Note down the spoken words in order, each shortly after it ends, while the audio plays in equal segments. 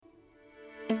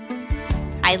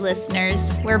Hi, listeners.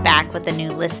 We're back with a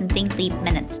new Listen, Think, Leap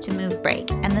Minutes to Move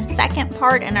break and the second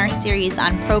part in our series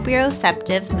on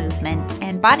proprioceptive movement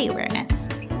and body awareness.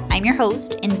 I'm your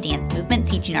host and dance movement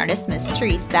teaching artist, Miss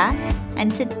Teresa,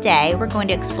 and today we're going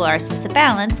to explore our sense of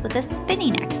balance with a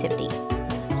spinning activity.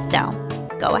 So,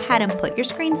 go ahead and put your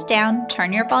screens down,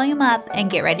 turn your volume up, and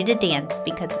get ready to dance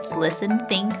because it's Listen,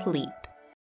 Think, Leap.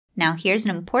 Now, here's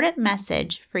an important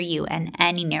message for you and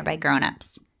any nearby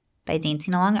grown-ups. By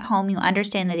dancing along at home, you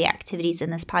understand that the activities in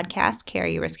this podcast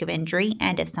carry a risk of injury,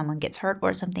 and if someone gets hurt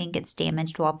or something gets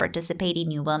damaged while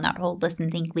participating, you will not hold Listen,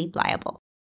 Think, Leap liable.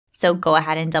 So go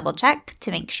ahead and double check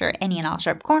to make sure any and all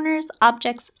sharp corners,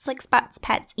 objects, slick spots,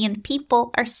 pets, and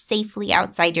people are safely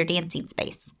outside your dancing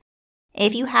space.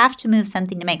 If you have to move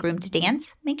something to make room to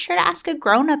dance, make sure to ask a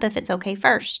grown-up if it's okay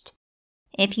first.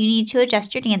 If you need to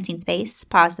adjust your dancing space,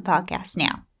 pause the podcast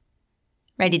now.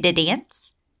 Ready to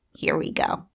dance? Here we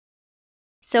go.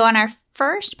 So on our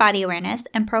first body awareness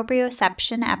and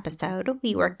proprioception episode,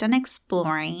 we worked on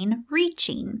exploring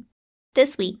reaching.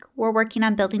 This week, we're working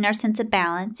on building our sense of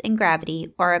balance and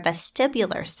gravity, or a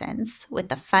vestibular sense, with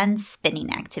the fun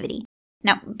spinning activity.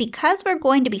 Now, because we're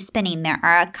going to be spinning, there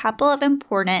are a couple of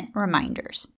important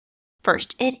reminders.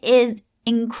 First, it is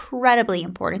incredibly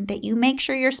important that you make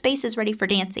sure your space is ready for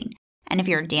dancing. And if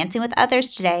you're dancing with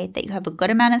others today, that you have a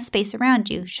good amount of space around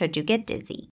you should you get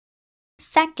dizzy.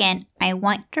 Second, I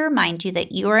want to remind you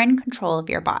that you are in control of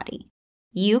your body.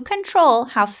 You control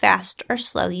how fast or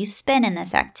slow you spin in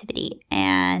this activity,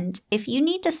 and if you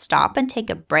need to stop and take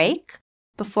a break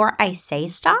before I say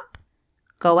stop,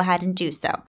 go ahead and do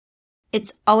so.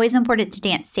 It's always important to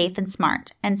dance safe and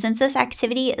smart, and since this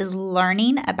activity is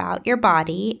learning about your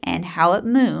body and how it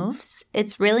moves,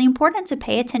 it's really important to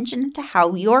pay attention to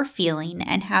how you're feeling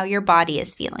and how your body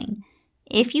is feeling.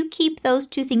 If you keep those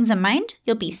two things in mind,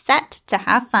 you'll be set to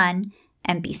have fun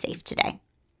and be safe today.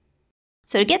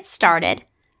 So to get started,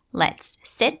 let's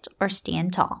sit or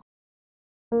stand tall.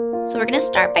 So we're going to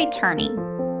start by turning.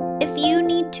 If you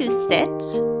need to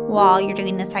sit while you're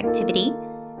doing this activity,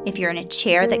 if you're in a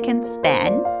chair that can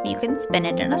spin, you can spin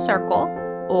it in a circle,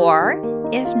 or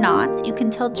if not, you can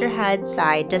tilt your head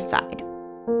side to side.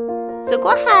 So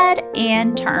go ahead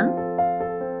and turn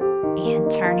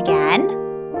again.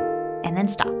 And then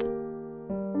stop.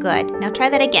 Good. Now try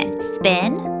that again.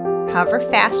 Spin, however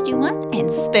fast you want,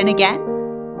 and spin again,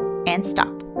 and stop.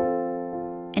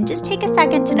 And just take a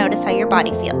second to notice how your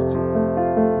body feels.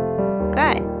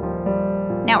 Good.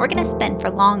 Now we're going to spin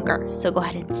for longer, so go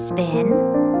ahead and spin,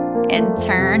 and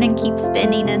turn, and keep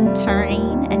spinning, and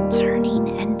turning, and turning,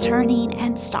 and turning,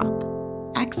 and stop.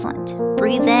 Excellent.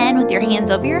 Breathe in with your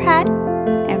hands over your head,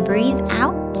 and breathe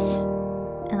out.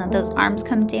 And let those arms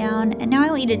come down. And now I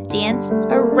want you to dance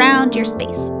around your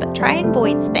space, but try and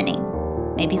avoid spinning.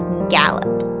 Maybe you can gallop,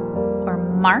 or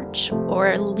march,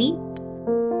 or leap,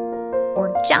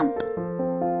 or jump.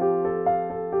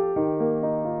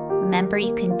 Remember,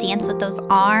 you can dance with those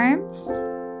arms.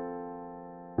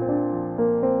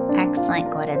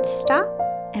 Excellent. Go ahead and stop.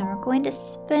 And we're going to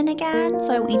spin again.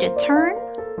 So I want you to turn,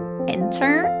 and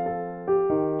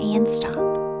stop.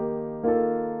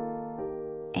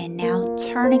 And now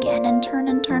turn again, and turn,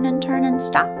 and turn, and turn, and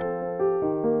stop.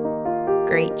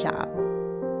 Great job.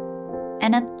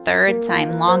 And a third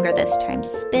time, longer this time,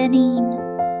 spinning,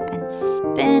 and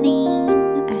spinning,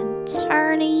 and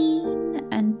turning,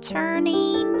 and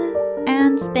turning,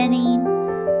 and spinning,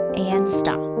 and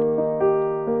stop.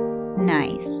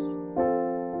 Nice.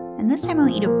 And this time I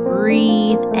want you to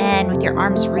breathe in with your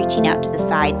arms reaching out to the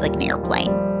sides like an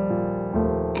airplane.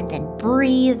 And then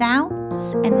breathe out.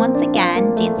 And once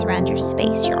again, dance around your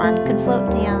space. Your arms can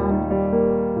float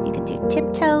down. You can do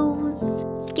tiptoes,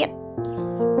 skips,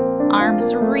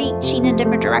 arms reaching in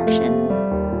different directions.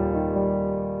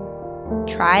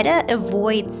 Try to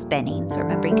avoid spinning. So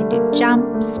remember, you can do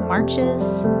jumps,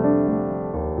 marches,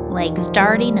 legs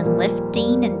darting and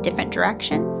lifting in different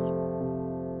directions.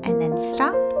 And then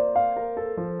stop.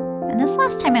 And this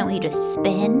last time I want you to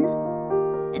spin,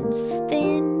 and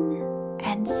spin,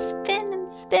 and spin,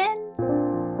 and spin.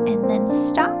 And then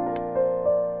stop.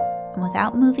 And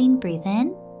without moving, breathe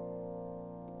in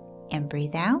and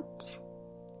breathe out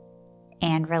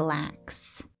and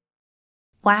relax.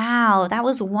 Wow, that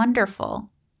was wonderful.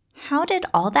 How did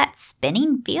all that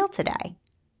spinning feel today?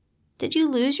 Did you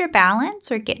lose your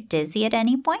balance or get dizzy at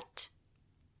any point?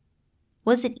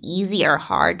 Was it easy or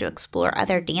hard to explore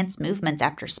other dance movements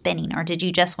after spinning, or did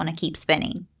you just want to keep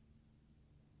spinning?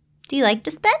 Do you like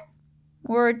to spin?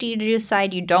 Or do you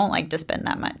decide you don't like to spin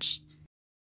that much?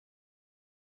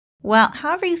 Well,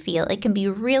 however you feel, it can be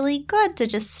really good to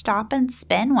just stop and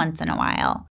spin once in a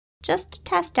while. just to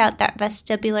test out that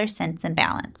vestibular sense and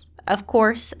balance. Of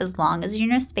course, as long as you're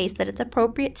in a space that it's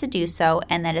appropriate to do so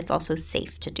and that it's also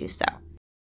safe to do so.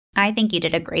 I think you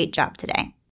did a great job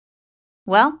today.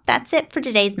 Well, that's it for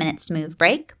today's Minutes to Move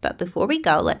break, but before we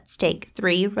go, let's take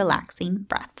 3 relaxing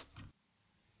breaths.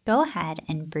 Go ahead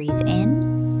and breathe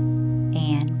in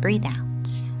and breathe out.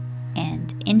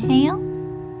 And inhale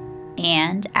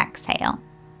and exhale.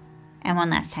 And one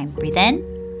last time, breathe in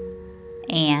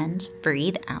and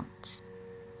breathe out.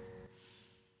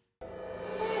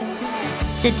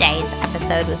 Today's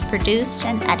episode was produced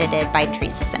and edited by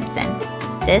Teresa Simpson.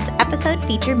 This episode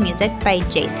featured music by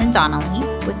Jason Donnelly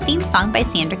with theme song by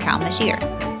Sandra Kalmagier.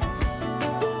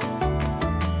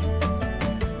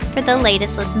 For the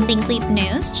latest Listen, Think, Leap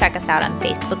news, check us out on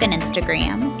Facebook and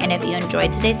Instagram. And if you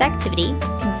enjoyed today's activity,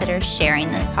 consider sharing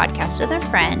this podcast with a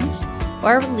friend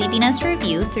or leaving us a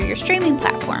review through your streaming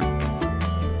platform.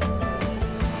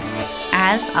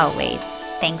 As always,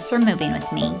 thanks for moving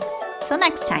with me. Till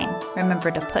next time,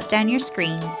 remember to put down your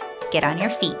screens, get on your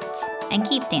feet, and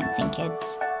keep dancing,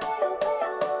 kids.